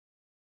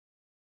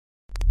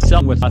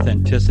Selling with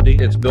authenticity.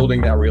 It's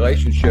building that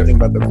relationship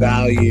about the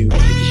value.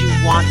 Because you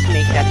want to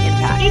make that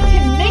impact. It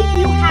can make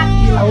you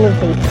happy.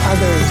 Elevate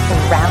others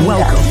around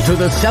Welcome us. to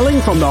the Selling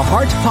from the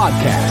Heart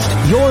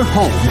podcast, your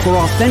home for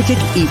authentic,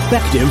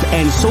 effective,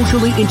 and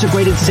socially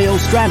integrated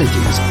sales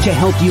strategies to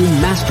help you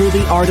master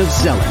the art of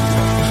selling.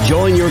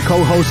 Join your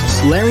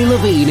co-hosts Larry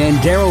Levine and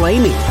Daryl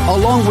Amy,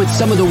 along with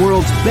some of the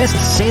world's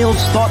best sales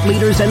thought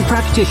leaders and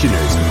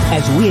practitioners,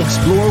 as we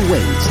explore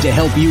ways to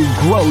help you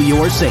grow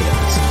your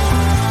sales.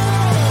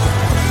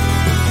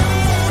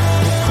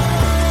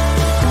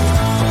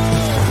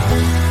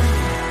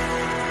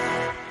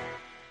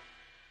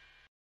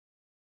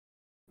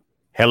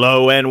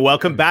 Hello and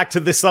welcome back to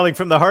the Selling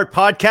from the Heart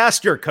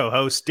podcast. Your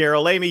co-host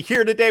Daryl Amy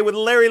here today with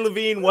Larry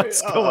Levine.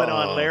 What's going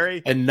on,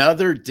 Larry?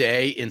 Another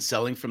day in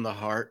Selling from the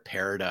Heart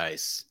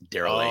paradise.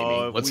 Daryl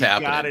Amy, what's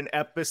happening? We got an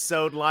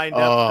episode lined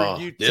up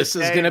for you today. This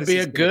is going to be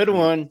a good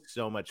one.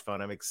 So much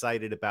fun. I'm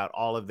excited about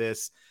all of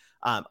this.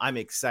 I'm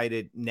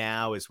excited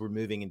now as we're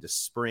moving into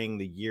spring.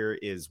 The year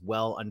is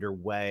well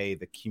underway.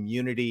 The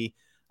community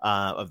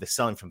of the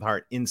Selling from the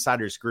Heart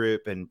Insiders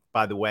Group. And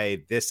by the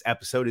way, this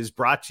episode is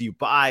brought to you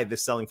by the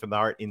Selling from the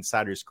Heart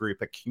Insiders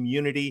Group, a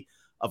community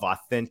of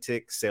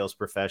authentic sales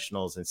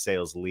professionals and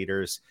sales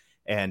leaders.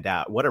 And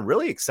what I'm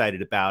really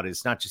excited about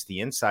is not just the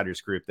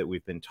Insiders Group that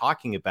we've been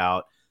talking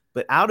about,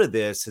 but out of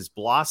this has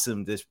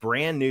blossomed this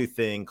brand new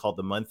thing called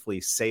the Monthly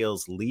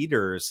Sales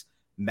Leaders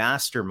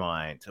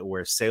Mastermind,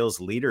 where sales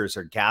leaders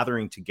are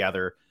gathering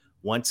together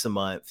once a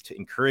month to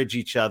encourage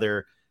each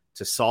other,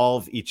 to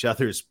solve each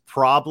other's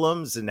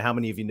problems. And how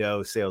many of you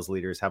know sales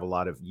leaders have a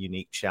lot of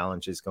unique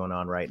challenges going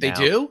on right now?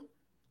 They do?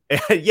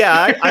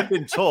 Yeah, I've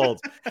been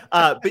told.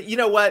 But you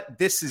know what?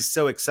 This is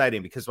so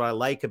exciting because what I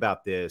like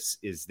about this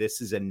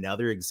is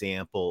another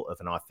example of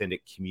an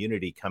authentic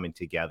community coming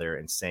together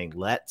and saying,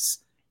 let's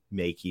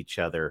make each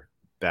other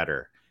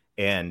better.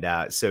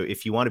 And so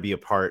if you want to be a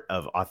part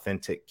of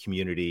authentic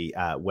community,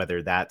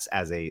 whether that's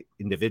as a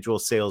individual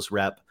sales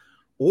rep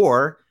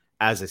or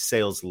as a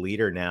sales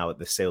leader now at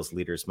the Sales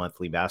Leaders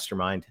Monthly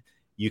Mastermind,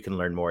 you can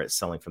learn more at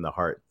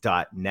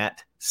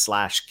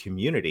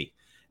sellingfromtheheart.net/community.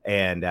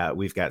 And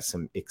we've got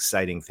some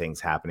exciting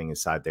things happening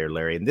inside there,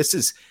 Larry. And this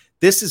is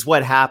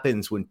what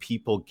happens when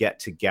people get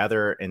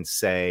together and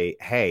say,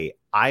 hey,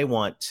 I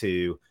want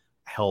to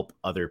help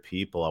other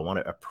people. I want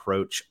to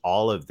approach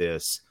all of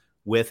this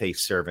with a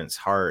servant's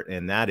heart.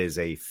 And that is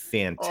a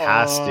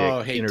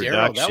fantastic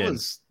introduction.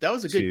 Daryl, that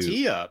was a good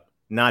tee up.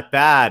 Not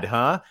bad,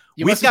 huh?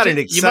 We've got an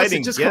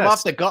exciting guest. You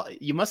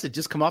must have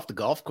just come off the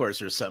golf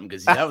course or something,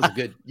 because that was a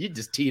good. You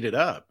just teed it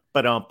up.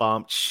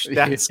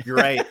 That's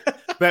great.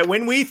 But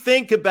when we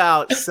think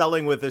about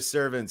selling with a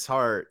servant's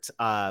heart,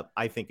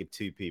 I think of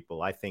two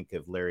people. I think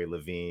of Larry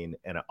Levine,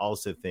 and I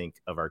also think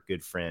of our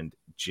good friend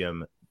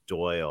Jim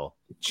Doyle.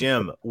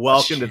 Jim,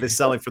 welcome to the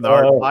Selling from the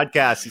Heart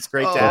podcast. It's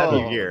great to have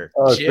you here.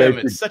 Jim,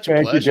 it's such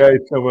a pleasure. Thank you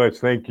guys so much.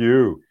 Thank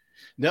you.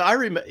 No, I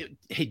remember.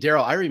 Hey,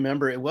 Daryl, I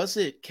remember it was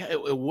a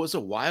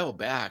while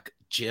back,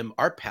 Jim.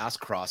 Our paths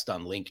crossed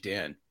on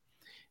LinkedIn,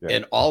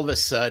 and all of a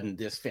sudden,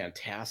 this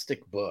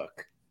fantastic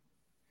book,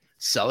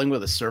 Selling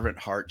with a Servant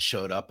Heart,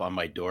 showed up on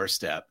my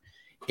doorstep,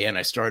 and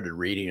I started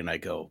reading, and I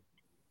go,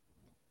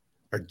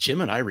 "Are Jim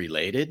and I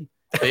related?"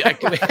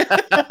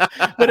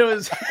 But it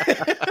was,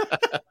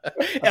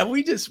 and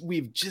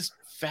we've just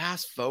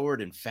fast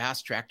forward and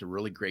fast tracked a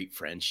really great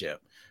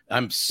friendship.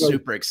 I'm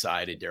super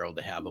excited, Daryl,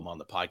 to have him on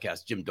the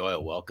podcast. Jim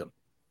Doyle, welcome.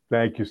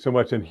 Thank you so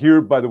much. And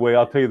here, by the way,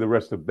 I'll tell you the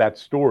rest of that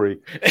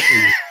story.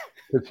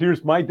 Because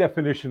here's my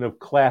definition of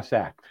class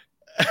act.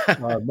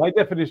 My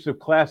definition of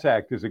class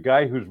act is a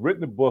guy who's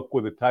written a book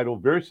with a title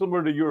very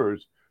similar to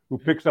yours, who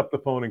picks up the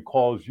phone and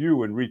calls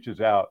you and reaches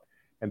out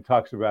and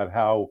talks about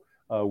how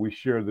we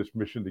share this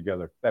mission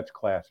together. That's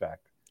class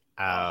act.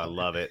 I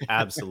love it.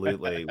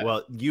 Absolutely.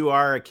 Well, you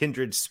are a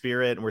kindred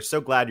spirit, and we're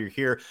so glad you're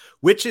here,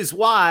 which is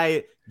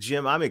why,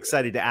 Jim, I'm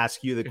excited to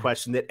ask you the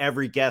question that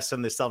every guest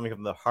on the Selling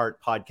from the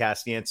Heart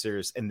podcast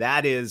answers, and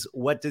that is,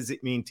 what does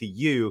it mean to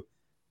you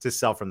to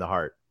sell from the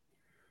heart?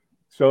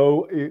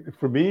 So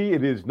for me,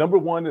 it is, number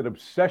one, an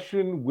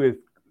obsession with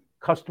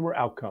customer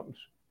outcomes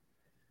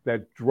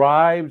that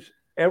drives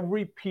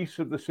every piece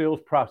of the sales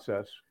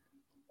process,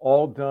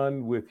 all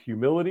done with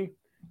humility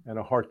and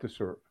a heart to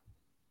serve.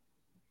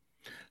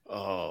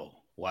 Oh,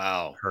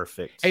 wow.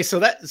 Perfect. Hey, so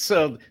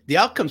the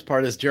outcomes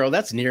part is, Gerald,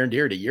 that's near and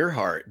dear to your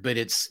heart, but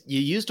you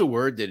used a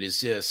word that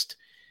is just,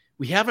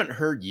 we haven't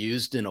heard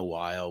used in a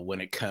while when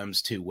it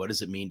comes to what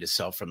does it mean to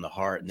sell from the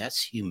heart, and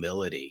that's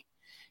humility.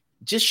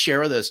 Just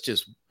share with us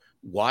just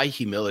why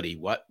humility,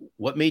 what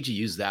made you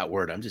use that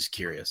word? I'm just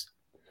curious.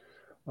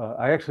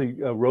 I actually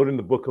wrote in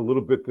the book a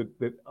little bit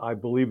that I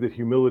believe that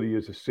humility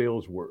is a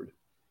sales word.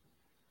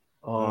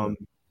 And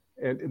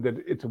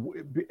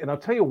that and I'll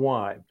tell you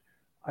why.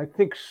 I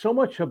think so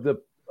much of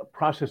the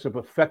process of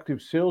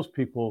effective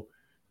salespeople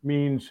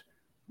means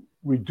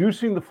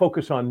reducing the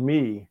focus on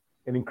me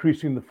and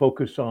increasing the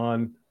focus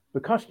on the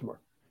customer.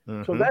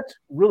 Mm-hmm. So that's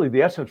really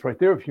the essence right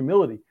there of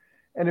humility.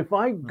 And if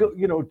I go,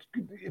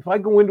 if I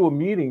go into a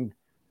meeting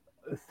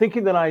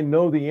thinking that I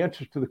know the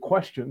answers to the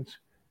questions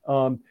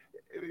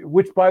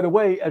which, by the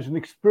way, as an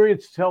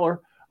experienced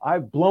seller,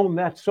 I've blown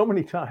that so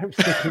many times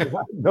thinking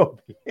I know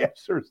the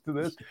answers to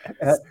this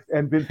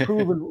and been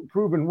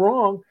proven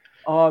wrong.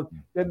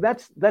 And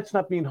that's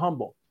not being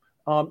humble.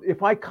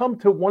 If I come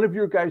to one of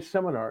your guys'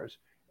 seminars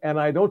and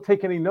I don't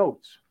take any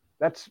notes,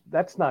 that's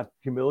not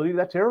humility,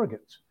 that's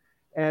arrogance.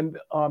 And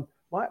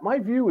my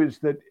view is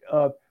that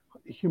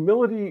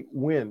humility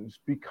wins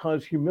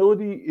because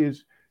humility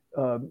is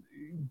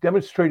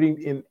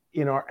demonstrating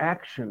in our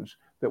actions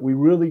that we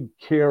really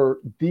care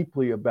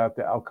deeply about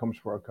the outcomes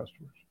for our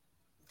customers.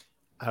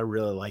 I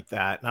really like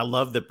that. And I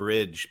love the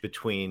bridge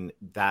between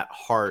that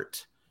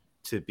heart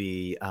to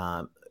be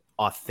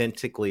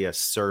authentically a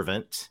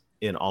servant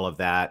in all of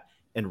that,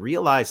 and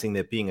realizing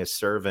that being a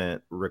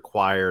servant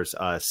requires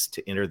us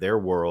to enter their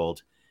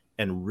world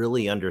and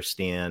really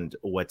understand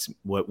what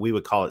we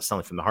would call it,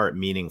 selling from the heart,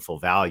 meaningful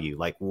value,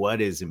 like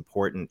what is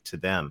important to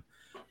them.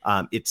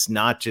 It's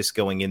not just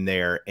going in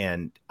there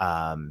and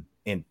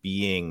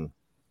being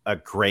a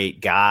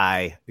great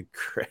guy,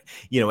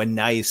 a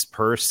nice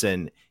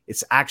person.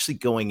 It's actually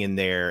going in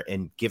there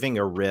and giving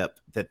a rip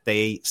that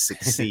they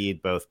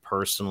succeed both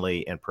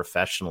personally and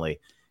professionally.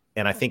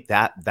 And I think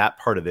that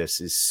part of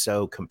this is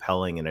so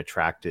compelling and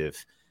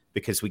attractive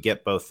because we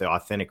get both the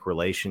authentic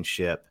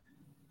relationship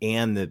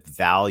and the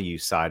value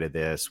side of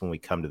this when we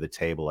come to the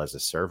table as a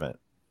servant.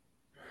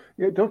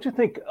 Yeah, don't you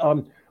think?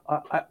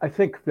 I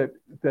think that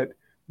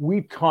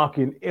we talk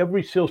in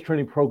every sales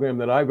training program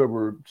that I've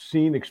ever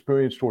seen,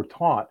 experienced, or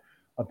taught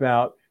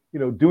about,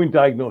 doing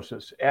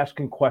diagnosis,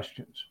 asking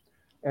questions.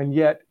 And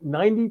yet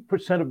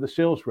 90% of the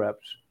sales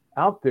reps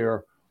out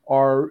there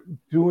are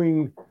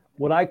doing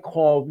what I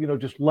call,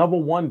 just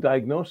level one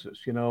diagnosis.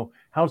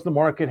 How's the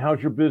market?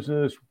 How's your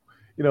business?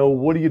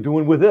 What are you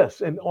doing with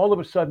this? And all of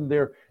a sudden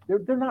they're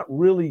not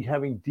really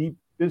having deep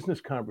business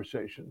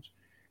conversations.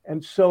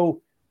 And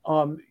so,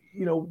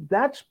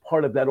 that's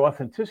part of that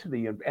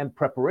authenticity and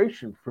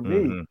preparation for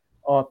me.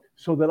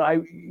 So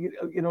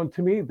that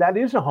to me, that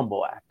is a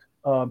humble act.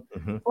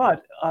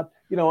 But,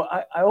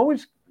 I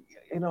always,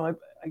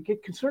 I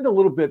get concerned a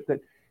little bit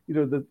that,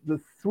 the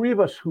three of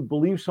us who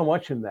believe so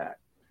much in that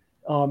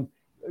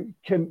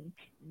can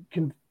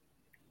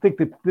think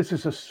that this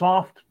is a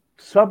soft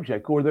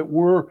subject or that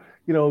we're,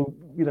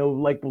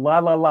 like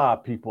la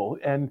people.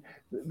 And,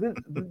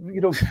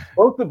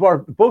 both of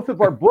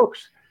our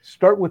books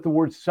start with the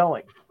word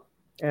selling.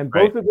 And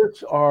both of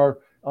us are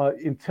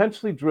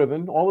intensely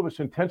driven, all of us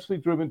intensely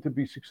driven to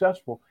be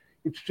successful.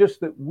 It's just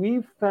that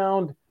we've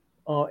found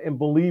and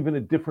believe in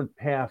a different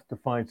path to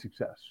find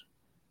success.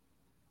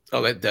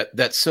 Oh,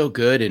 that's so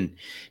good. And,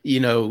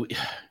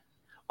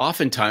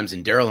 oftentimes,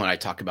 and Daryl and I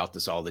talk about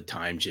this all the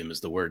time, Jim,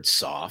 is the word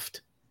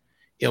soft.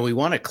 We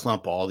want to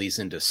clump all these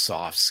into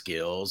soft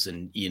skills.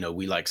 And,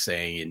 we like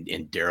saying,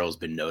 and Daryl's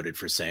been noted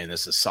for saying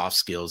this, is soft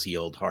skills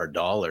yield hard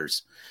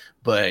dollars.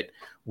 But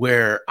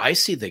where I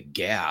see the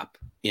gap,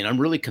 and I'm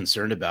really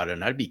concerned about it,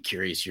 and I'd be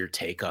curious your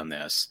take on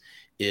this,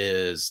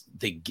 is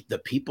the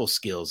people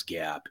skills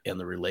gap and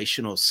the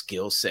relational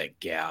skill set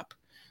gap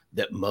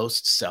that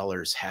most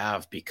sellers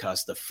have,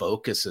 because the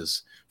focus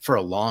is for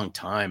a long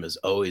time has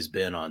always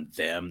been on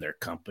them, their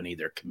company,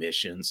 their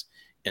commissions,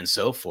 and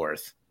so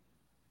forth.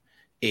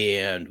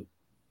 And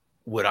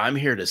what I'm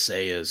here to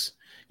say is,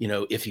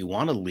 if you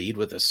want to lead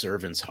with a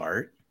servant's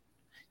heart,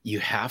 you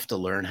have to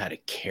learn how to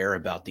care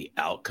about the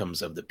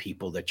outcomes of the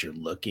people that you're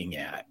looking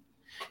at.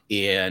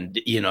 And,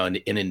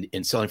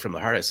 in selling from the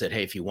heart, I said,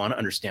 hey, if you want to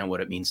understand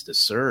what it means to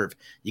serve,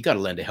 you got to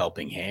lend a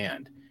helping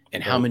hand.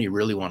 And how many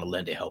really want to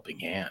lend a helping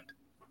hand?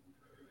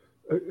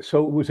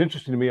 So it was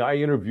interesting to me. I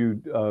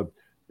interviewed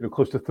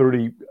close to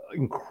 30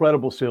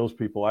 incredible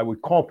salespeople. I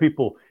would call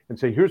people and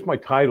say, here's my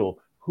title.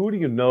 Who do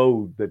you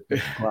know that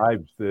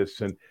describes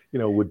this and,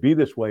 would be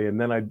this way? And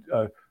then I'd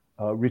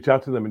reach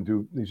out to them and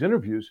do these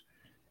interviews.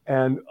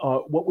 And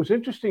what was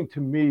interesting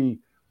to me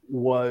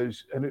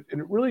was, and it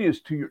really is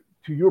to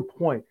your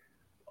point,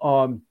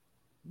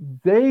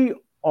 they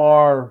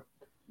are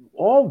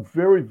all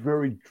very,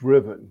 very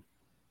driven,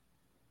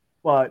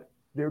 but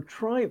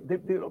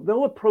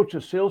they'll approach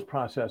a sales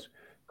process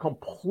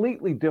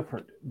completely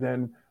different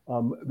than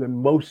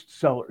most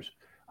sellers.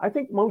 I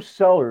think most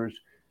sellers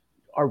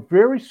are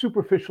very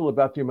superficial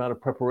about the amount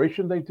of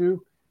preparation they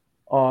do.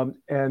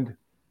 And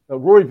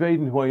Rory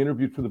Vaden, who I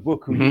interviewed for the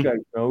book, who you guys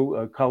know,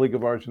 a colleague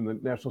of ours in the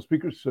National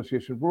Speakers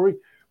Association,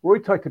 Rory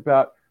talked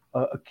about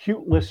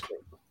acute listening.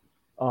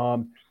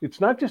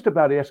 It's not just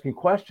about asking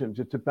questions.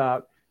 It's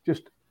about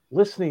just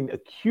listening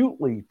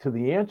acutely to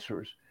the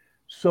answers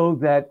so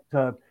that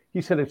he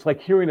said it's like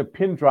hearing a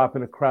pin drop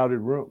in a crowded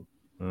room.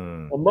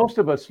 Well, most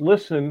of us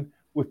listen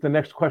with the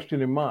next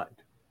question in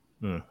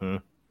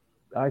mind.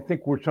 I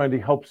think we're trying to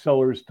help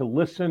sellers to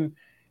listen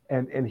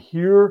and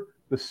hear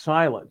the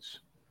silence.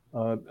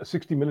 A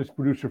 60 Minutes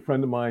producer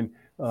friend of mine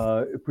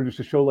produced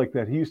a show like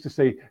that. He used to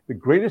say the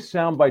greatest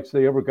sound bites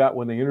they ever got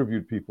when they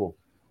interviewed people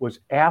was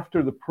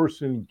after the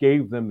person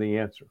gave them the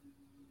answer.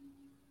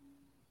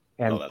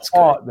 And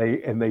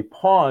they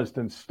paused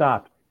and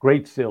stopped.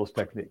 Great sales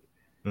technique.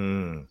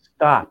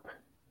 Stop.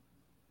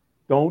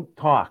 don't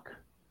talk.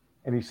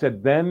 And he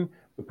said then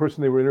the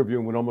person they were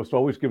interviewing would almost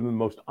always give them the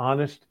most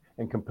honest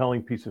and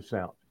compelling piece of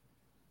sound.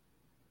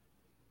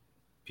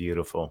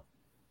 Beautiful.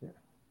 Yeah.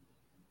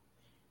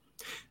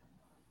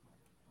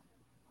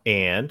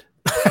 And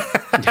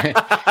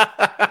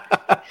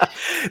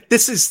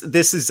this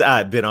has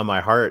been on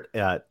my heart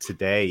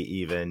today.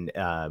 Even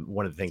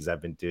one of the things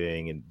I've been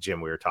doing, and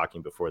Jim, we were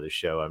talking before the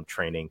show, I'm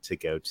training to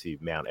go to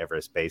Mount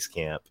Everest Base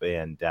Camp,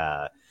 and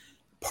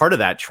part of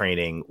that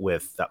training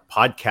with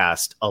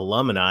podcast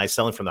alumni,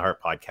 Selling from the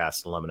Heart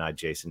podcast alumni,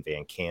 Jason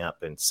Van Camp.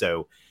 And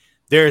so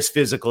there's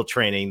physical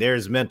training,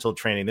 there's mental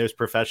training, there's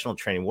professional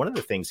training. One of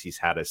the things he's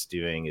had us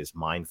doing is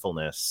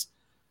mindfulness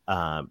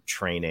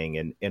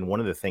training. And one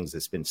of the things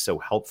that's been so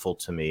helpful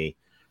to me,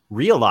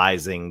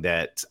 realizing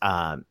that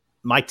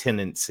my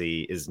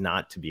tendency is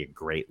not to be a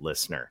great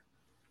listener.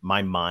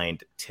 My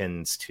mind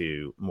tends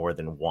to more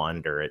than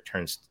wander. It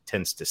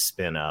tends to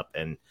spin up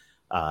and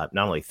not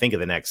only think of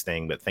the next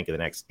thing, but think of the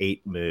next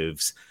 8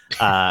 moves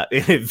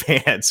in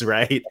advance,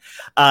 right?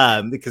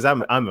 Because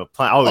I'm always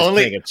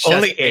playing a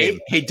chess game.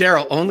 8. Hey,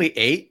 Daryl, only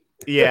 8.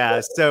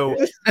 Yeah, so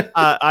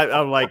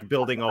I'm like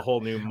building a whole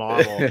new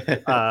model,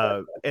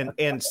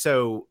 and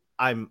so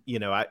I'm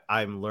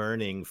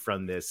learning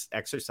from this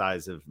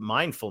exercise of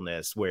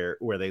mindfulness where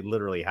they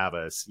literally have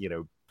us,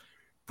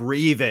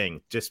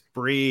 breathing, just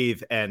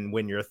breathe, and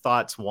when your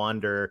thoughts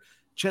wander,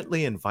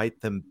 gently invite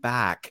them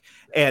back.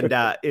 And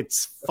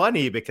it's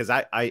funny because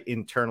I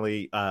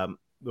internally,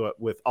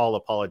 with all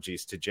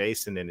apologies to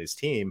Jason and his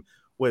team,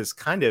 was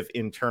kind of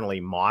internally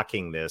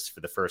mocking this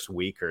for the first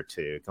week or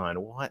two, going,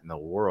 what in the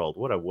world?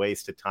 What a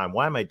waste of time.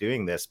 Why am I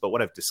doing this? But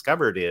what I've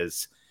discovered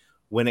is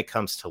when it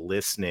comes to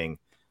listening,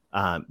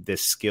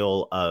 this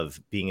skill of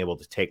being able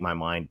to take my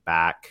mind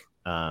back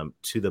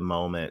to the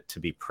moment, to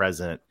be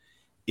present,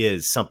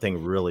 is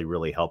something really,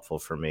 really helpful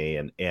for me.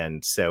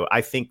 And so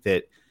I think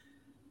that,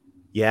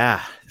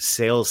 yeah,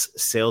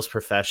 sales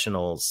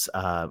professionals,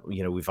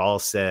 we've all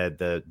said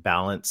the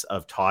balance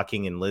of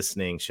talking and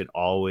listening should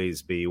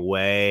always be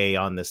way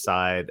on the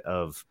side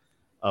of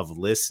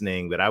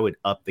listening, but I would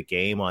up the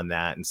game on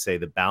that and say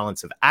the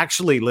balance of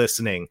actually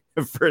listening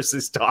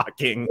versus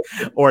talking,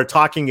 or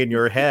talking in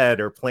your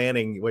head or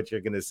planning what you're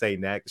going to say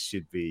next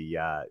should be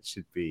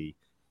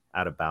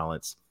out of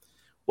balance.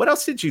 What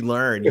else did you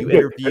learn? You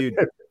interviewed.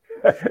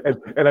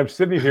 And I'm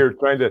sitting here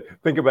trying to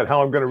think about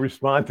how I'm going to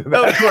respond to that.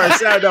 Oh, of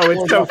course. I know.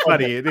 It's so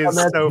funny. It is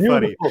so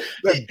funny.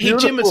 Hey,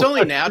 Jim, it's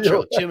only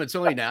natural. Jim, it's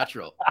only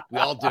natural. We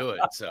all do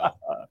it. So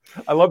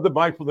I love the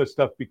mindfulness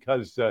stuff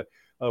because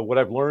what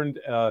I've learned,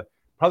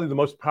 probably the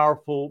most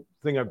powerful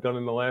thing I've done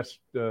in the last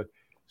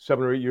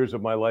 7 or 8 years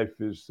of my life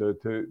is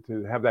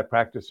to have that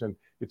practice. And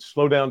it's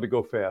slow down to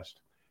go fast.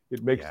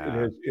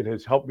 It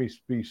has helped me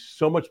be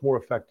so much more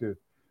effective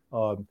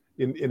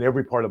in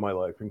every part of my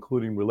life,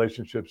 including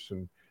relationships,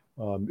 and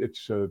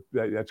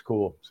that's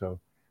cool. So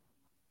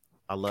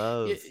I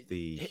love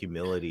the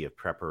humility of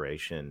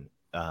preparation.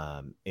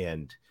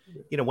 And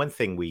one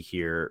thing we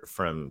hear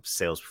from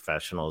sales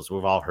professionals,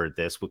 we've all heard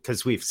this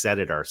because we've said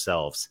it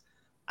ourselves.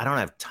 I don't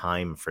have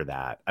time for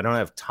that. I don't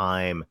have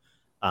time.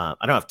 I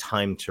don't have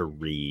time to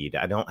read.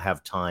 I don't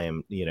have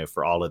time,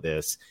 for all of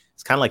this.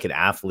 It's kind of like an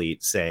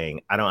athlete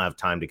saying, I don't have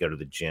time to go to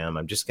the gym.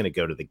 I'm just going to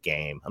go to the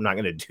game. I'm not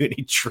going to do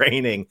any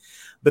training.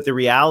 But the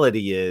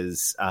reality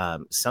is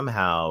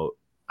somehow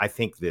I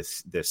think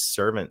this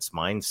servant's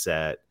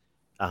mindset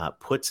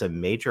puts a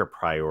major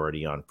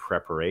priority on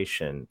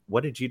preparation.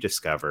 What did you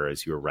discover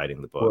as you were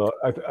writing the book?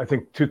 Well, I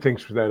think 2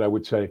 things for that I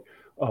would say.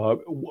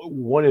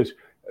 One is,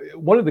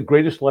 one of the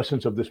greatest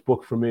lessons of this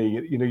book for me,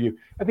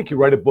 I think you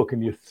write a book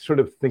and you sort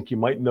of think you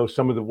might know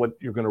some of what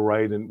you're going to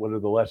write and what are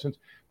the lessons.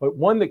 But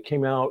one that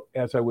came out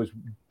as I was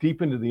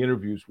deep into the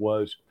interviews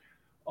was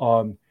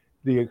the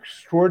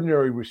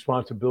extraordinary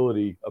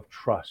responsibility of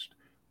trust.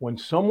 When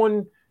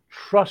someone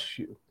trusts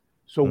you,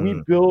 so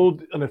we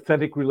build an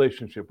authentic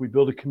relationship, we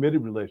build a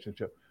committed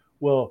relationship.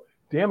 Well,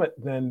 damn it,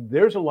 then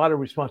there's a lot of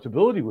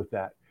responsibility with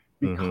that,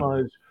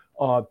 because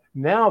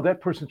now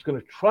that person's going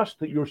to trust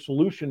that your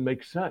solution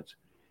makes sense.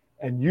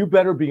 And you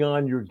better be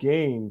on your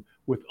game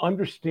with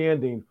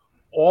understanding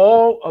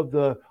all of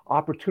the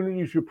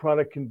opportunities your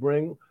product can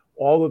bring,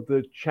 all of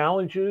the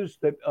challenges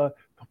that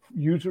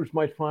users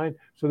might find,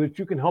 so that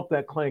you can help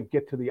that client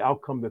get to the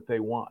outcome that they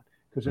want.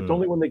 Because it's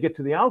only when they get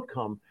to the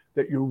outcome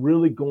that you're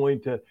really going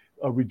to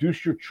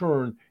reduce your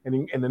churn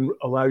and then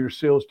allow your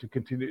sales to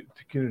continue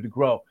to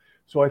grow.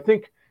 So I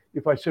think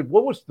if I said,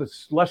 what was the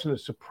lesson that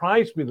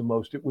surprised me the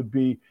most, it would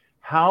be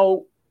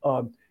how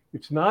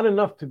it's not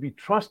enough to be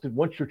trusted.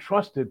 Once you're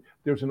trusted,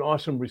 there's an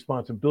awesome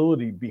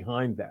responsibility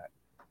behind that.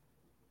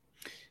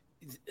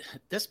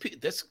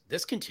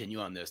 Let's continue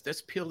on this.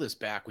 Let's peel this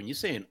back. When you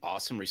say an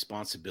awesome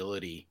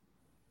responsibility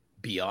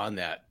beyond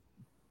that,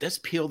 let's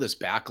peel this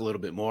back a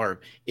little bit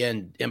more.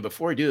 And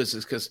before I do this,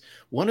 is because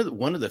one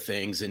of the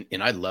things,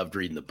 and I loved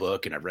reading the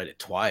book, and I've read it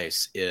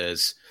twice,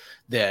 is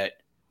that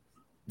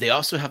they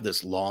also have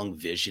this long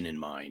vision in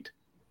mind.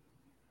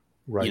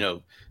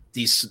 Right.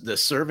 The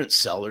servant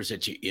sellers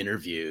that you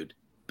interviewed,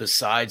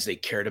 besides they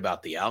cared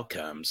about the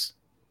outcomes,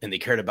 and they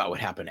cared about what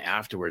happened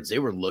afterwards. They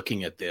were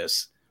looking at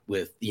this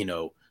with,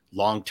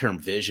 long-term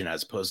vision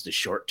as opposed to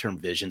short-term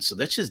vision. So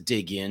let's just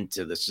dig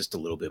into this just a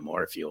little bit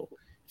more if you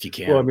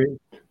can. Well, I mean,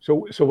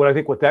 so what I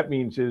think what that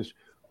means is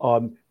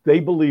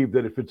they believe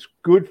that if it's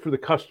good for the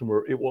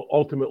customer, it will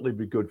ultimately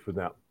be good for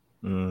them.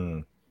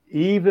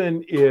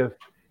 Even if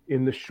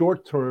in the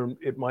short term,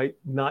 it might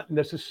not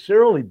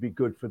necessarily be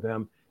good for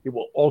them, it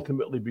will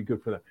ultimately be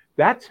good for them.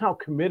 That's how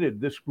committed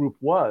this group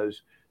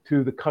was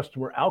to the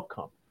customer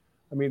outcome.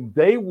 I mean,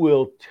 they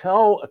will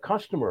tell a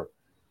customer,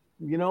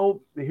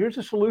 here's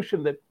a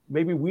solution that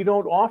maybe we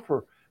don't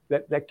offer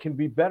that can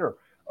be better.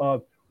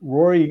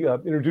 Rory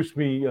introduced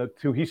me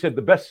he said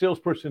the best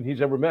salesperson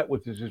he's ever met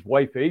with is his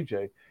wife,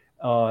 AJ.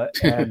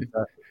 And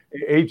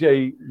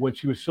AJ, when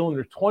she was still in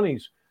her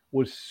 20s,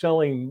 was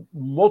selling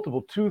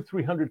multiple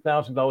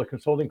 $200,000-$300,000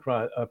 consulting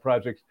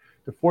projects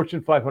to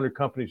Fortune 500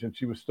 companies, and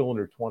she was still in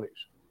her 20s.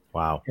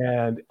 Wow.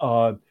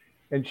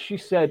 And she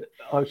said,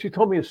 she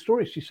told me a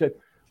story. She said,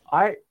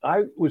 I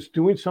was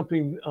doing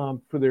something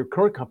for their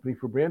current company,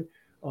 for brand,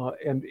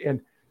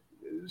 and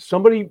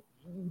somebody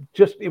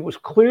it was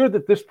clear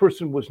that this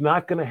person was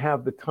not going to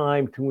have the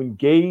time to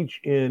engage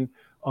in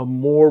a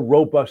more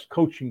robust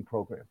coaching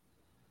program.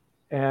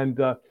 And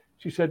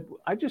she said,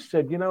 I just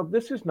said,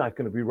 this is not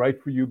going to be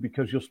right for you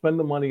because you'll spend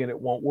the money and it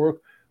won't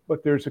work.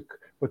 But there's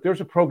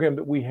a program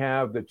that we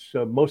have that's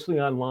mostly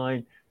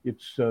online.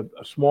 It's a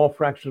small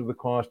fraction of the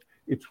cost.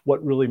 It's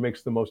what really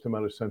makes the most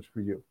amount of sense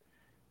for you.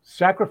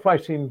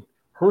 Sacrificing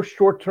her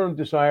short-term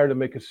desire to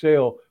make a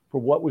sale for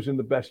what was in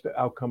the best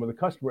outcome of the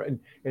customer.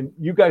 And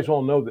you guys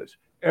all know this.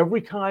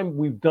 Every time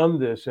we've done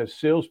this as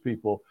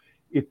salespeople,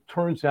 it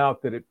turns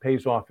out that it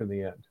pays off in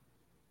the end.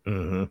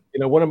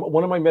 Mm-hmm.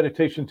 One of my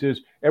meditations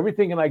is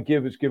everything I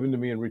give is given to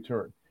me in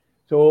return.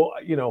 So,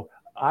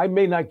 I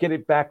may not get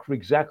it back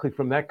exactly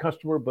from that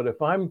customer, but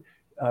if I'm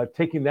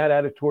taking that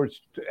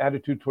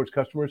attitude towards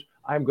customers,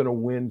 I'm going to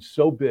win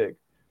so big.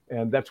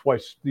 And that's why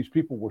these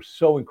people were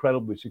so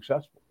incredibly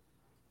successful.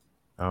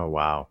 Oh,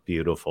 wow.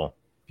 Beautiful.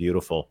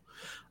 Beautiful.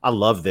 I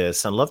love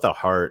this. I love the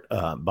heart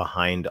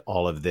behind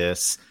all of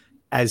this.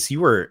 As you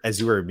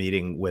were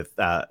meeting with,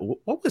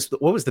 what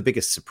was the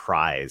biggest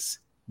surprise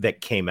that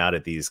came out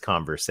of these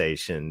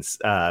conversations?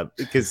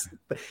 Because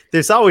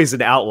there's always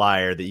an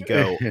outlier that you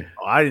go,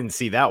 I didn't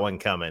see that one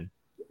coming.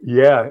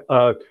 Yeah.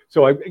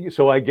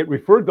 So I get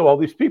referred to all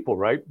these people,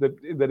 right?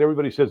 That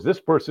everybody says this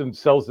person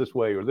sells this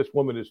way or this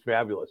woman is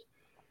fabulous.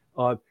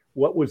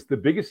 What was the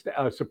biggest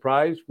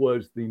surprise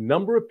was the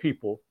number of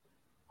people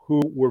who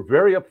were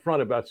very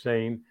upfront about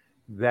saying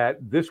that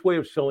this way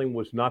of selling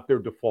was not their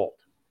default.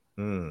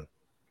 And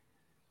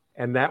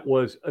that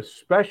was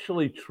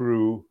especially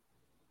true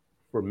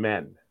for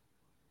men.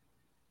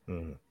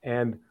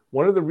 And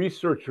one of the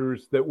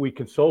researchers that we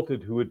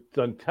consulted who had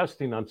done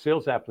testing on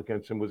sales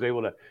applicants and was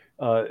able to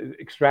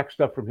extract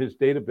stuff from his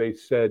database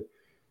said,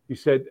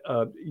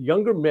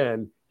 younger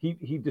men,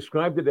 he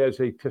described it as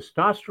a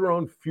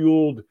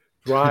testosterone-fueled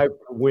drive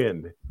to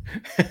win.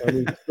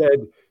 And he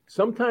said,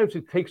 sometimes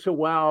it takes a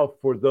while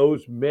for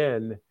those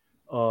men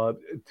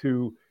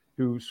to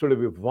sort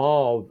of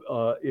evolve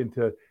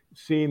into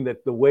seeing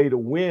that the way to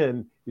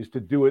win is to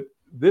do it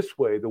this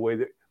way, the way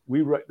that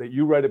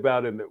you write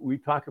about and that we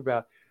talk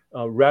about,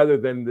 rather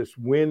than this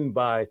win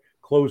by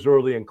close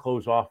early and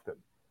close often.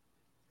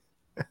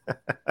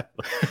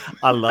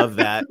 I love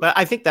that. But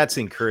I think that's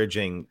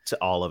encouraging to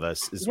all of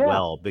us as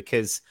well,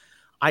 because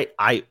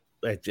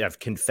I've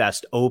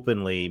confessed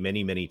openly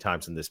many, many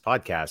times in this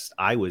podcast,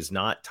 I was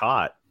not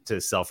taught to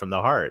sell from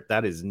the heart.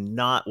 That is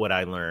not what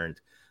I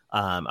learned.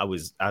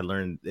 I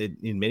learned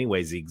in many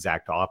ways the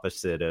exact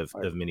opposite of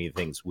many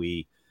things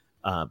we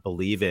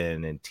believe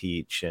in and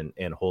teach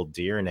and hold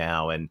dear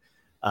now. And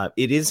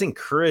it is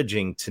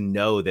encouraging to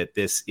know that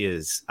this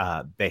is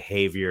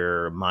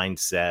behavior,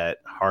 mindset,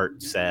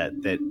 heart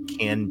set that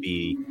can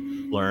be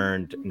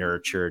learned,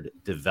 nurtured,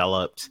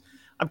 developed.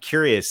 I'm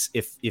curious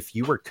if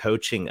you were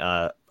coaching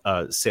a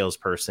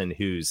salesperson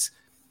who's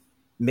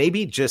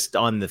maybe just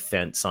on the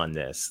fence on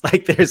this,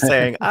 like they're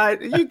saying,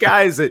 you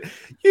guys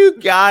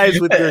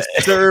with your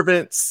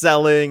servant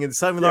selling and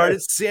something like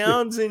it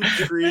sounds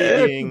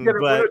intriguing,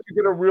 but you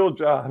get a real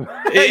job.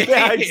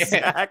 Yeah,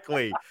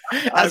 exactly.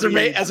 As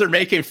they're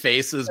making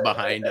faces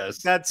behind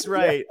us. That's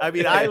right. I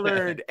mean, I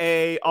learned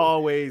A,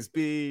 always,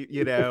 B,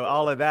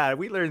 all of that.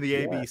 We learned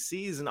the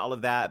ABCs and all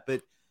of that.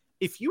 But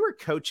if you were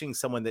coaching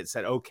someone that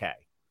said, okay,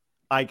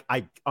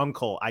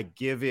 Uncle, I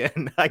give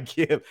in.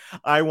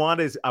 I want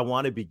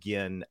to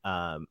begin,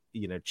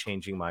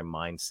 changing my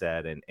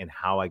mindset and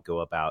how I go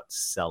about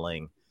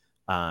selling,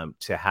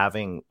 to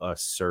having a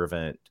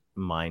servant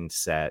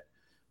mindset.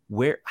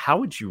 How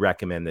would you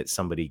recommend that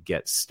somebody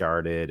get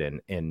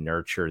started and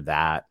nurture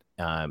that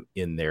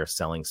in their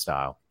selling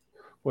style?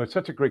 Well, it's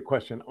such a great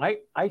question.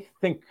 I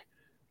think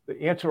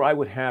the answer I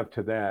would have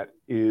to that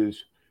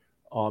is,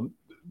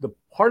 the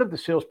part of the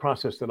sales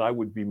process that I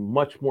would be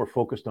much more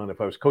focused on if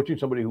I was coaching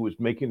somebody who was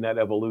making that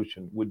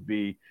evolution would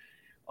be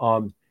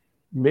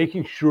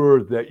making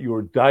sure that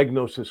your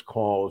diagnosis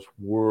calls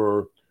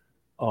were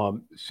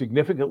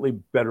significantly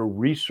better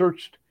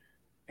researched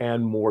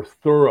and more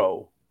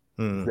thorough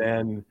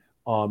than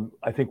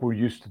I think we're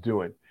used to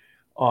doing.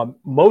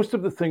 Most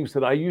of the questions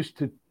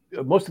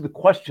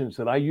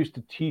that I used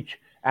to teach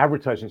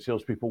advertising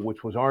salespeople,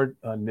 which was our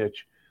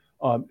niche,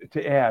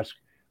 to ask,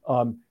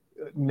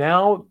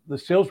 now the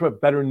sales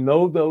rep better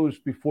know those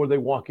before they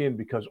walk in,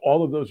 because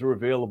all of those are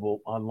available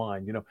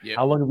online. Yep.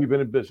 How long have you been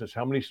in business?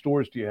 How many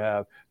stores do you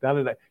have?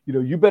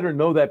 You better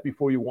know that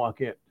before you walk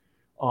in.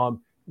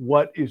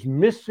 What is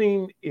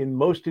missing in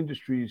most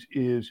industries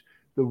is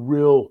the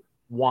real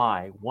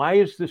why. Why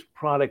is this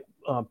product?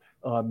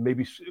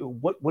 Maybe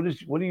what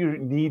do you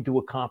need to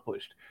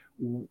accomplish?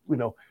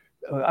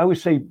 I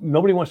always say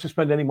nobody wants to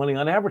spend any money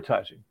on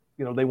advertising.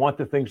 They want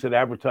the things that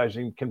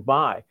advertising can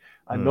buy.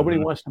 Nobody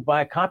wants to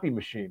buy a copy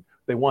machine.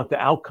 They want the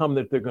outcome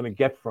that they're going to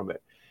get from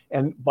it.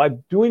 And by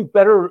doing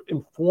better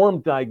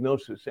informed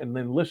diagnosis and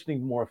then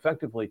listening more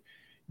effectively,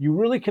 you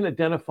really can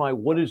identify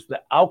what is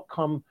the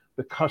outcome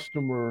the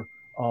customer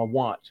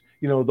wants.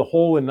 The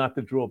whole and not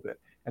the drill bit.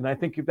 And I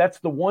think that's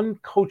the one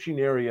coaching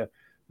area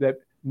that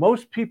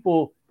most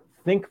people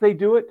think they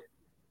do it.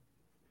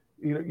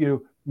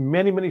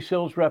 Many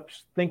sales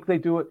reps think they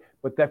do it,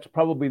 but that's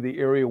probably the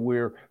area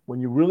where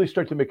when you really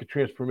start to make a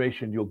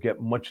transformation, you'll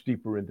get much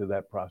deeper into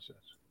that process.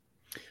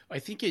 I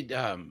think it,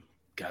 God,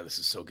 this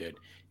is so good,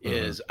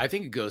 I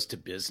think it goes to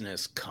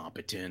business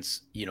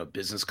competence,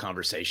 business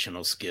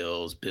conversational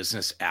skills,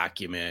 business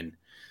acumen,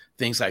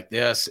 things like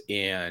this.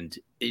 And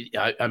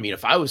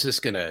if I was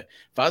going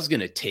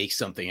to take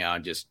something out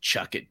and just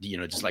chuck it,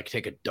 just like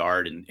take a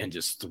dart and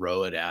just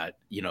throw it at,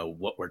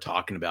 what we're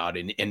talking about.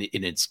 And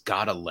it's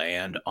got to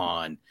land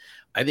on,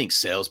 I think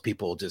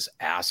salespeople just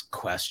ask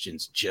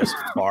questions just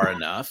far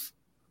enough,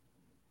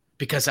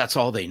 because that's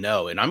all they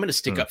know. And I'm going to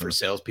stick up for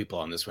salespeople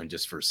on this one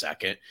just for a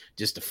second,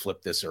 just to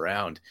flip this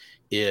around,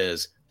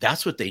 is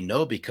that's what they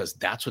know because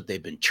that's what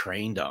they've been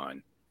trained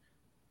on.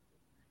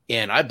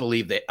 And I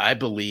believe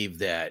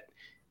that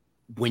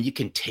when you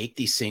can take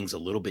these things a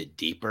little bit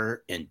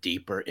deeper and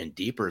deeper and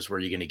deeper is where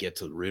you're going to get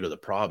to the root of the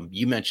problem.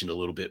 You mentioned a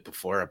little bit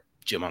before,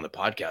 Jim, on the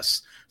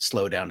podcast,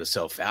 slow down to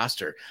sell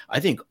faster.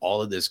 I think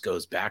all of this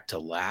goes back to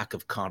lack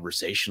of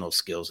conversational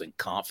skills and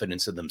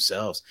confidence in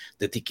themselves,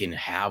 that they can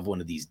have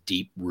one of these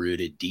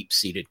deep-rooted,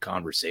 deep-seated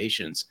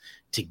conversations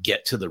to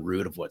get to the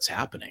root of what's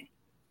happening.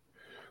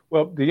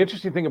 Well, the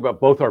interesting thing about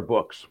both our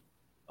books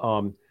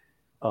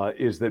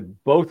is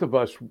that both of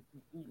us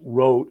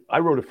I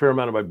wrote a fair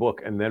amount of my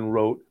book and then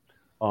wrote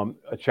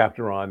a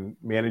chapter on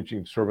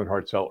managing servant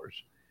heart sellers.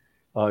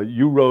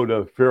 You wrote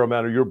a fair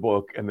amount of your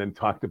book and then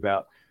talked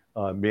about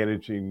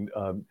managing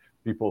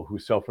people who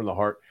sell from the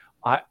heart.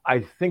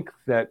 I think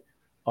that,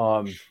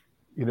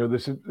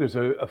 there's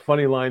a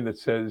funny line that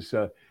says,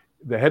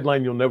 the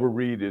headline you'll never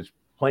read is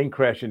 "Plane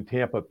Crash in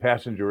Tampa,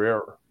 Passenger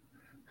Error."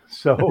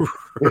 So,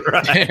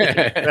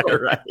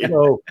 right.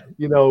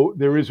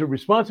 There is a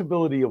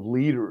responsibility of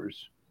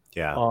leaders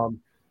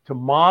to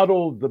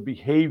model the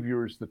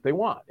behaviors that they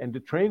want and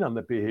to train on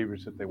the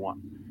behaviors that they want.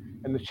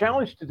 And the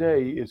challenge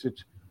today is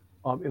it's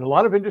in a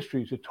lot of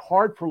industries, it's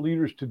hard for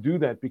leaders to do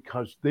that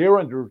because they're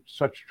under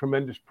such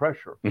tremendous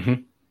pressure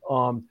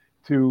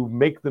to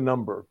make the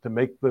number, to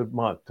make the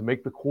month, to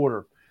make the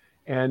quarter.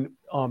 And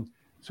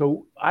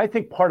so I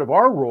think part of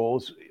our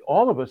roles,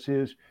 all of us,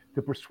 is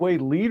to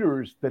persuade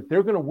leaders that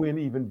they're going to win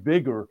even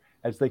bigger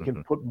as they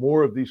can put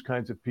more of these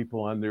kinds of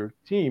people on their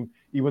team,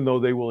 even though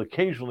they will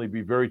occasionally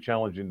be very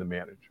challenging to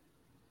manage.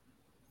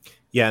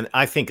 Yeah, and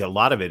I think a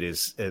lot of it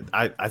is,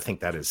 I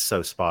think that is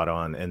so spot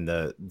on. And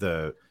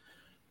the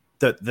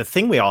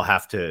thing we all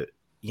have to,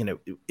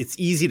 it's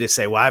easy to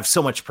say, well, I have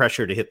so much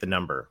pressure to hit the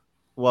number.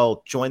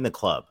 Well, join the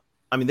club.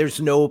 I mean, there's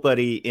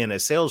nobody in a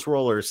sales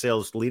role or a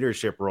sales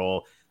leadership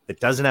role that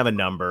doesn't have a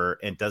number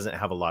and doesn't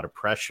have a lot of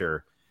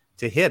pressure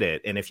to hit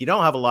it. And if you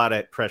don't have a lot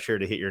of pressure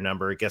to hit your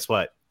number, guess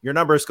what? Your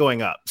number is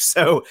going up.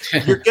 So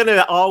you're going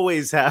to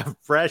always have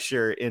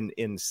pressure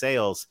in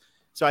sales.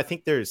 So I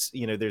think there's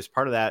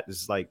part of that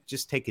is like,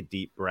 just take a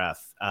deep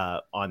breath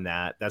on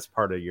that. That's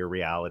part of your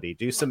reality.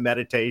 Do some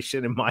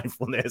meditation and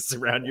mindfulness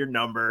around your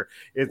number.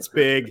 It's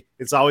big.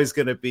 It's always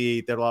going to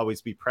be, there'll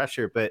always be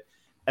pressure.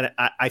 And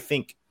I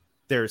think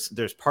there's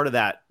part of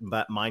that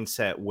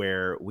mindset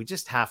where we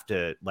just have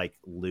to like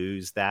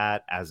lose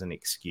that as an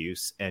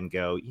excuse and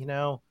go,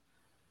 yeah,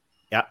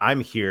 I'm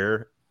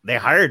here. They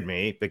hired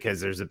me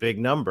because there's a big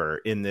number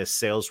in this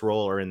sales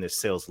role or in this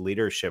sales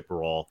leadership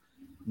role.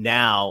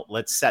 Now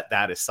let's set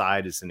that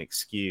aside as an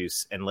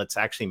excuse and let's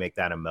actually make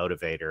that a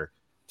motivator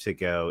to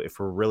go, if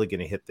we're really going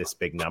to hit this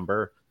big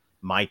number,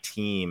 my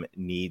team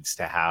needs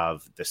to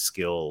have the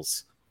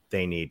skills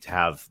they need to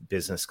have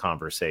business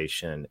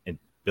conversation and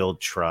build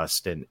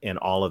trust and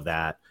all of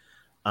that.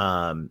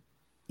 I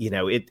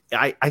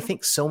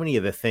think so many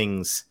of the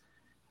things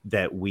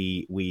that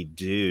we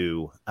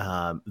do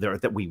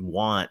that we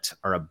want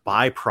are a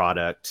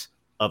byproduct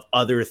of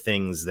other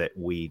things that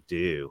we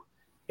do.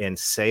 And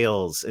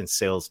sales and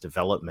sales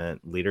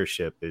development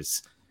leadership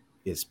is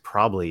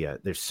probably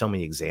there's so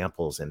many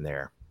examples in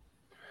there.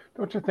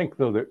 Don't you think,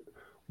 though, that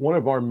one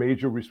of our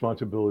major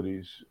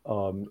responsibilities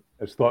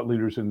as thought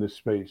leaders in this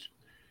space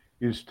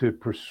is to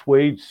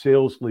persuade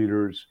sales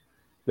leaders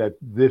that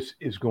this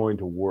is going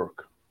to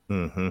work.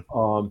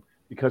 Mm-hmm.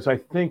 Because I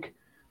think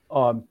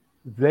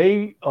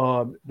they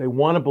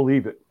want to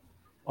believe it,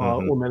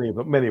 mm-hmm. or many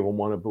of them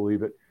want to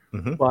believe it.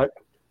 Mm-hmm. But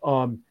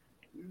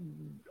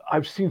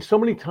I've seen so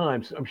many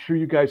times, I'm sure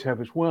you guys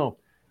have as well,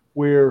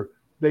 where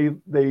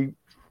they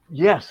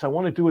yes, I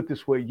want to do it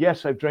this way.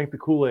 Yes, I've drank the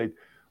Kool-Aid.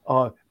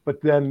 But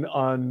then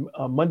on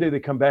Monday, they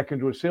come back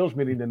into a sales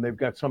meeting and they've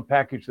got some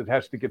package that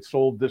has to get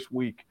sold this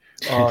week.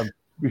 And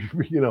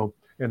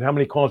how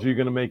many calls are you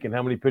going to make and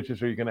how many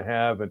pitches are you going to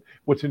have and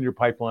what's in your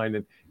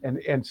pipeline?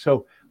 And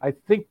so I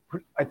think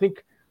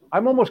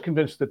I'm almost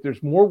convinced that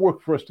there's more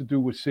work for us to do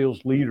with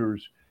sales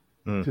leaders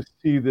to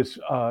see this,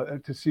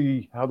 to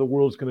see how the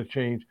world's going to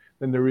change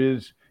than there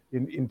is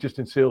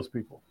in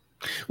salespeople.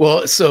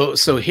 Well, so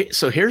here's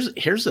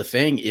the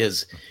thing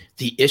is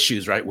the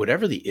issues, right?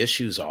 Whatever the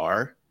issues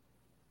are,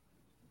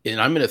 and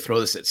I'm going to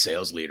throw this at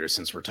sales leaders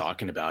since we're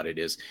talking about it,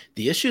 is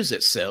the issues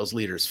that sales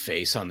leaders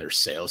face on their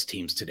sales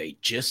teams today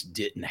just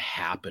didn't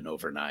happen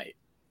overnight.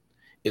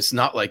 It's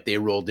not like they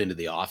rolled into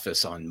the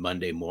office on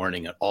Monday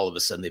morning and all of a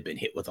sudden they've been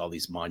hit with all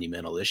these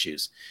monumental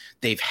issues.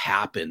 They've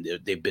happened.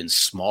 They've been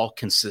small,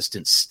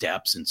 consistent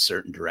steps in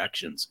certain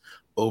directions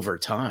over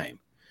time.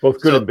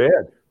 Both good and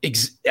bad.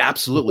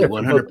 Absolutely,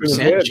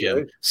 100%, Jim.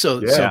 Right?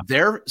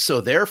 So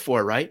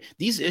therefore, right,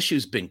 these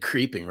issues been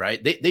creeping,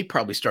 right? They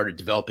probably started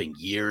developing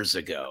years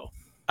ago,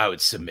 I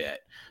would submit.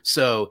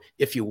 So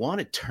if you want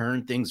to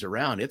turn things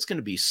around, it's going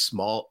to be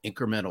small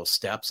incremental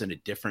steps in a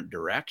different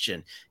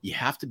direction. You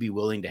have to be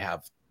willing to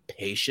have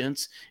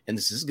patience, and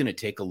this is going to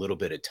take a little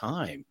bit of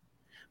time.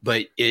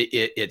 But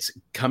it's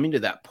coming to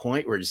that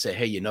point where you say,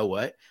 hey, you know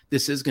what?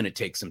 This is going to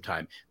take some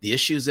time. The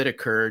issues that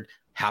occurred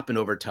happen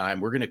over time.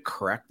 We're going to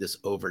correct this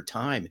over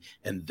time.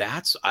 And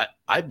that's,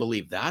 I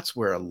believe that's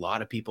where a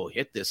lot of people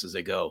hit this as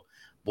they go,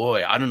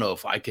 boy, I don't know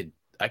if I can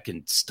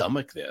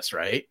stomach this,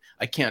 right?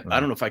 I don't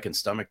know if I can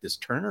stomach this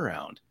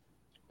turnaround.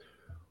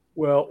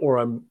 Well, or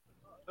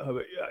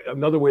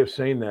another way of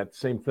saying that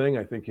same thing,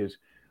 I think, is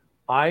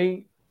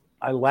I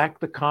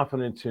lack the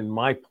confidence in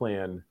my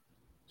plan.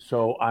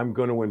 So I'm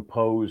going to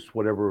impose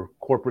whatever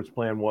corporate's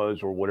plan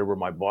was or whatever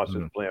my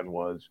boss's plan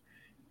was.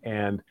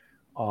 And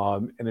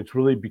it's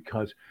really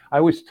because I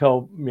always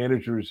tell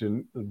managers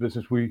in the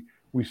business we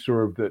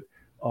serve that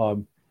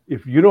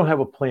if you don't have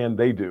a plan,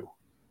 they do.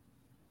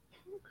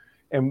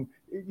 And,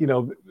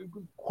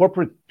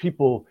 corporate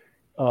people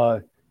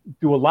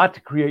do a lot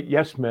to create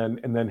yes men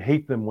and then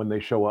hate them when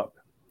they show up.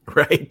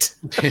 Right.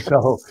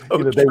 So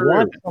they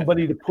want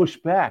somebody to push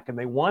back and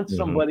they want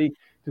somebody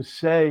to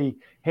say,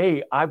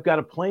 hey, I've got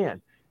a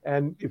plan.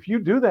 And if you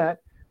do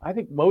that, I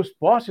think most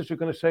bosses are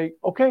going to say,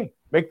 okay,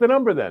 make the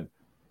number then.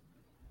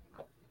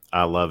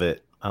 I love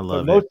it. I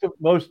love it.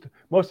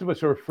 Most of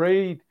us are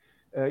afraid,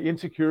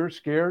 insecure,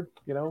 scared,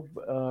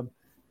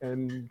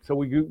 and so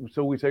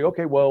we say,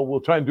 okay, well, we'll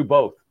try and do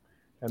both.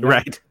 And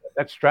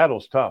that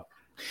straddle's tough.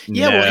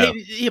 Yeah, no.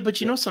 Well, but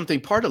you know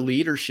something? Part of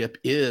leadership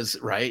is,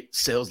 right,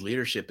 sales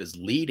leadership is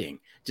leading.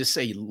 Just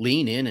say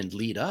lean in and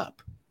lead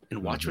up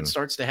and watch what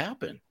starts to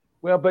happen.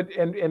 Well, but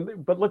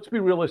let's be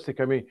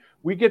realistic. I mean,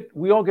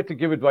 we all get to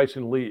give advice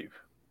and leave.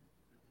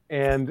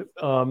 And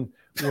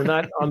we're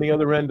not on the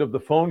other end of the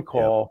phone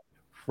call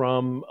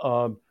from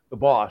the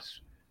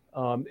boss.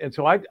 And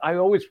so I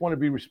always want to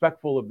be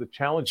respectful of the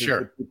challenges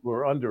that people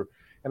are under.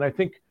 And I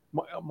think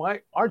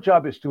our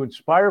job is to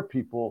inspire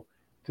people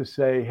to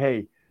say,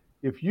 hey,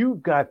 if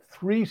you've got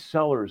 3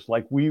 sellers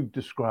like we've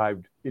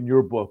described in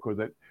your book or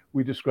that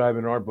we describe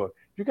in our book,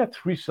 if you've got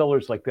 3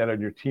 sellers like that on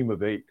your team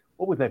of 8,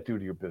 what would that do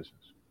to your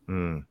business?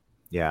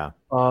 Yeah.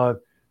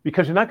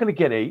 Because you're not going to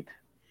get 8.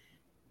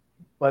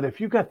 But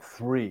if you've got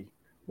 3,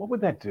 what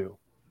would that do?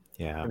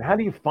 Yeah. And how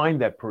do you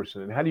find that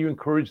person? And how do you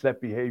encourage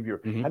that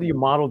behavior? How do you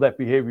model that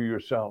behavior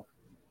yourself?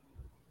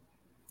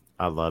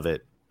 I love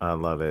it. I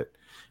love it.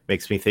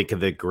 Makes me think of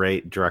the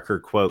great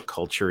Drucker quote,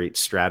 culture eats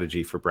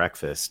strategy for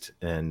breakfast.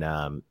 And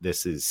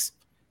this is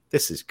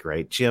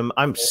great. Jim,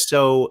 I'm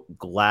so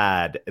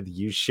glad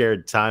you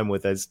shared time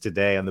with us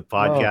today on the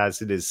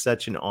podcast. It is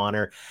such an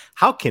honor.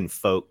 How can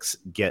folks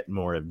get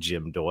more of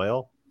Jim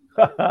Doyle?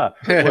 Well,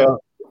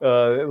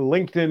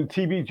 LinkedIn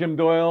TV Jim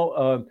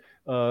Doyle.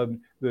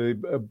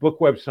 The book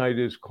website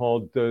is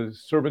called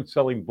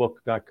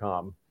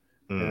servantsellingbook.com.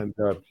 And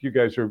you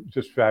guys are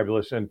just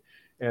fabulous. And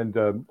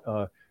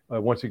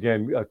once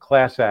again, a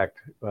class act,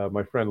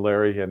 my friend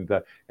Larry, and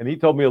he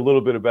told me a little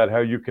bit about how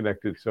you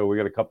connected. So we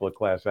got a couple of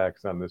class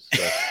acts on this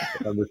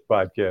on this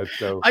podcast.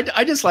 So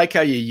I just like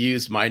how you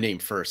used my name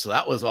first. So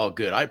that was all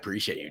good. I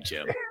appreciate you,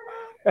 Jim.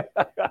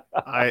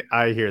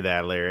 I hear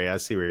that, Larry. I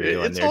see where you're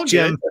going there,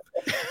 Jim.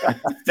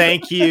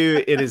 Thank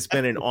you. It has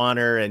been an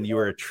honor, and you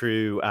are a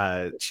true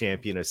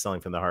champion of selling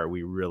from the heart.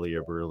 We really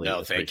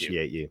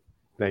appreciate you.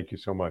 Thank you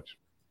so much,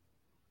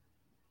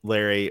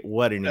 Larry.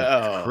 What an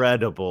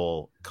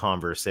incredible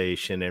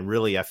conversation. And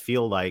really, I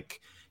feel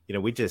like,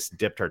 we just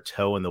dipped our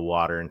toe in the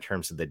water in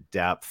terms of the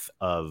depth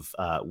of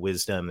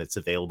wisdom that's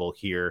available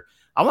here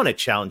I want to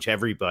challenge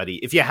everybody.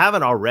 If you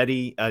haven't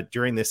already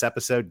during this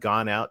episode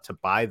gone out to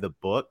buy the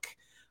book,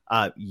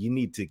 you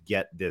need to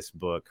get this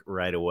book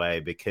right away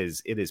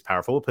because it is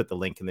powerful. We'll put the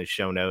link in the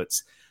show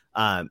notes.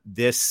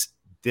 This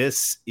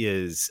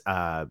is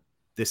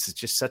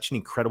just such an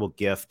incredible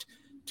gift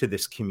to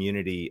this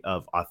community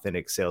of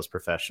authentic sales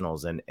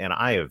professionals. And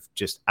I have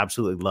just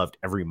absolutely loved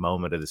every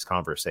moment of this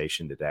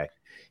conversation today.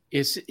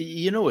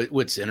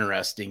 What's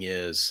interesting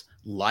is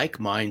like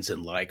minds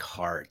and like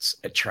hearts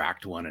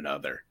attract one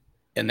another.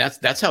 And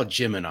that's how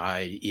Jim and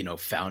I,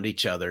 found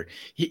each other.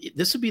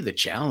 This would be the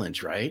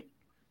challenge, right?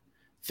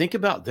 Think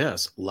about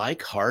this,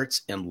 like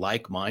hearts and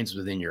like minds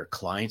within your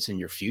clients and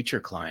your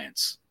future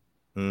clients.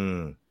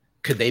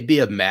 Could they be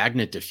a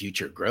magnet to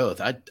future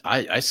growth?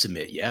 I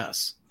submit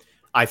yes.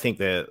 I think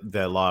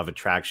the law of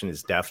attraction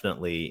is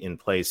definitely in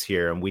place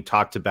here. And we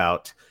talked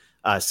about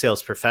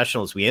sales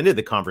professionals. We ended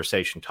the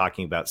conversation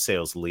talking about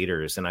sales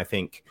leaders. And I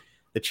think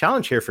the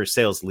challenge here for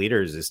sales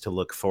leaders is to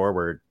look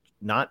forward,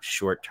 not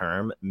short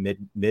term,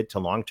 mid to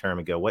long term,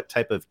 and go, what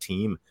type of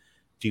team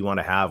do you want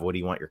to have? What do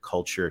you want your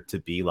culture to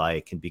be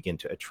like, and begin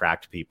to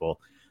attract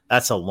people?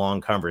 That's a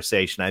long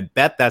conversation. I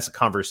bet that's a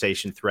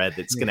conversation thread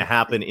that's going to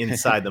happen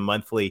inside the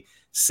monthly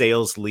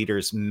Sales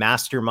Leaders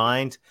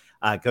Mastermind.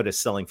 Go to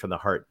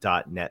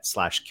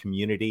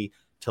sellingfromtheheart.net/community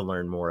to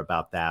learn more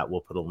about that. We'll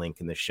put a link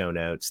in the show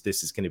notes.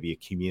 This is going to be a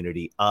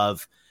community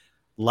of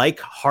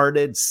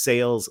like-hearted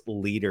sales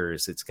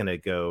leaders. It's going to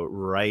go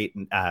right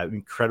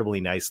incredibly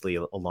nicely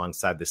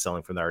alongside the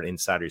Selling from the Heart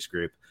Insiders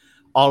group.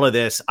 All of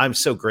this, I'm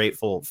so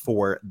grateful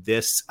for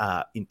this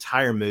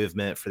entire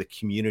movement, for the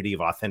community of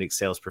authentic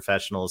sales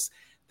professionals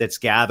that's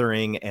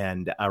gathering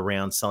and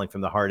around Selling from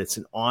the Heart. It's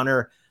an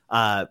honor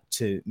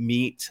to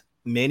meet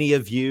many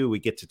of you. We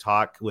get to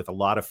talk with a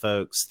lot of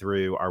folks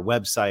through our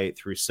website,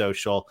 through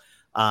social.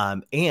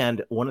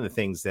 And one of the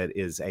things that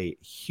is a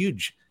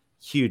huge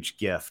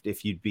gift,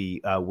 if you'd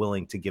be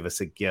willing to give us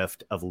a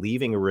gift of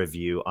leaving a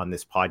review on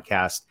this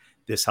podcast.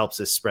 This helps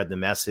us spread the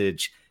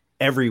message.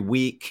 Every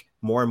week,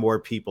 more and more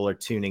people are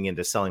tuning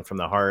into Selling from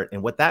the Heart.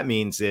 And what that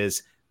means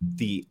is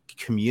the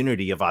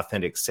community of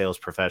authentic sales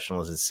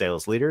professionals and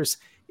sales leaders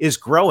is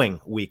growing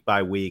week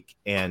by week.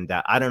 And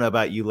I don't know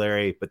about you,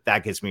 Larry, but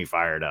that gets me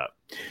fired up.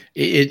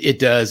 It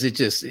does.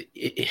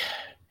 It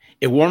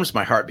warms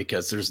my heart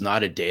because there's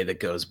not a day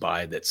that goes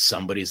by that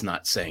somebody's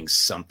not saying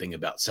something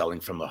about Selling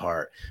from the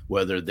Heart,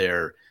 whether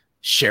they're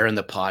sharing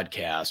the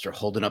podcast or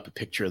holding up a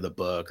picture of the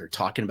book or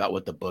talking about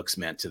what the book's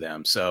meant to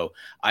them. So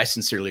I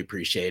sincerely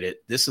appreciate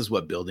it. This is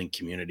what building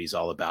community is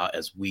all about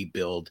as we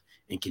build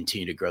and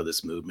continue to grow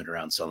this movement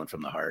around Selling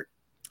from the Heart.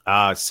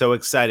 So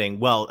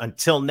exciting. Well,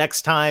 until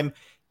next time,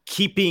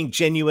 keep being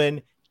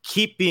genuine,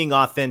 keep being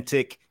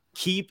authentic,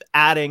 keep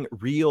adding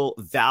real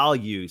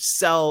value,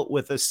 sell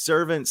with a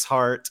servant's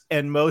heart,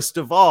 and most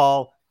of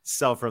all,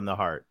 sell from the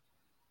heart.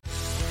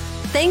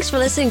 Thanks for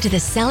listening to the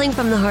Selling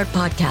from the Heart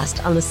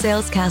podcast on the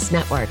Salescast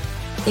Network.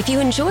 If you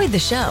enjoyed the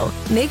show,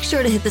 make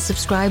sure to hit the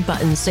subscribe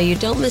button so you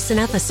don't miss an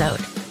episode.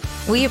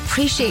 We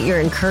appreciate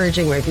your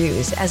encouraging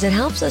reviews as it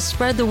helps us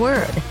spread the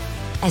word.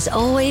 As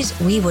always,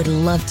 we would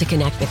love to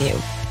connect with you.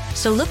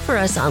 So look for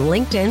us on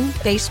LinkedIn,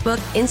 Facebook,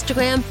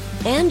 Instagram,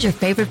 and your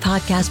favorite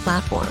podcast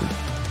platform.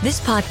 This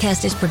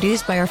podcast is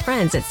produced by our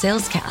friends at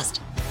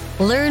Salescast.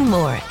 Learn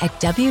more at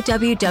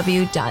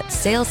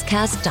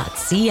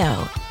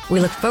www.salescast.co. We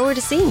look forward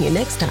to seeing you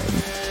next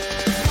time.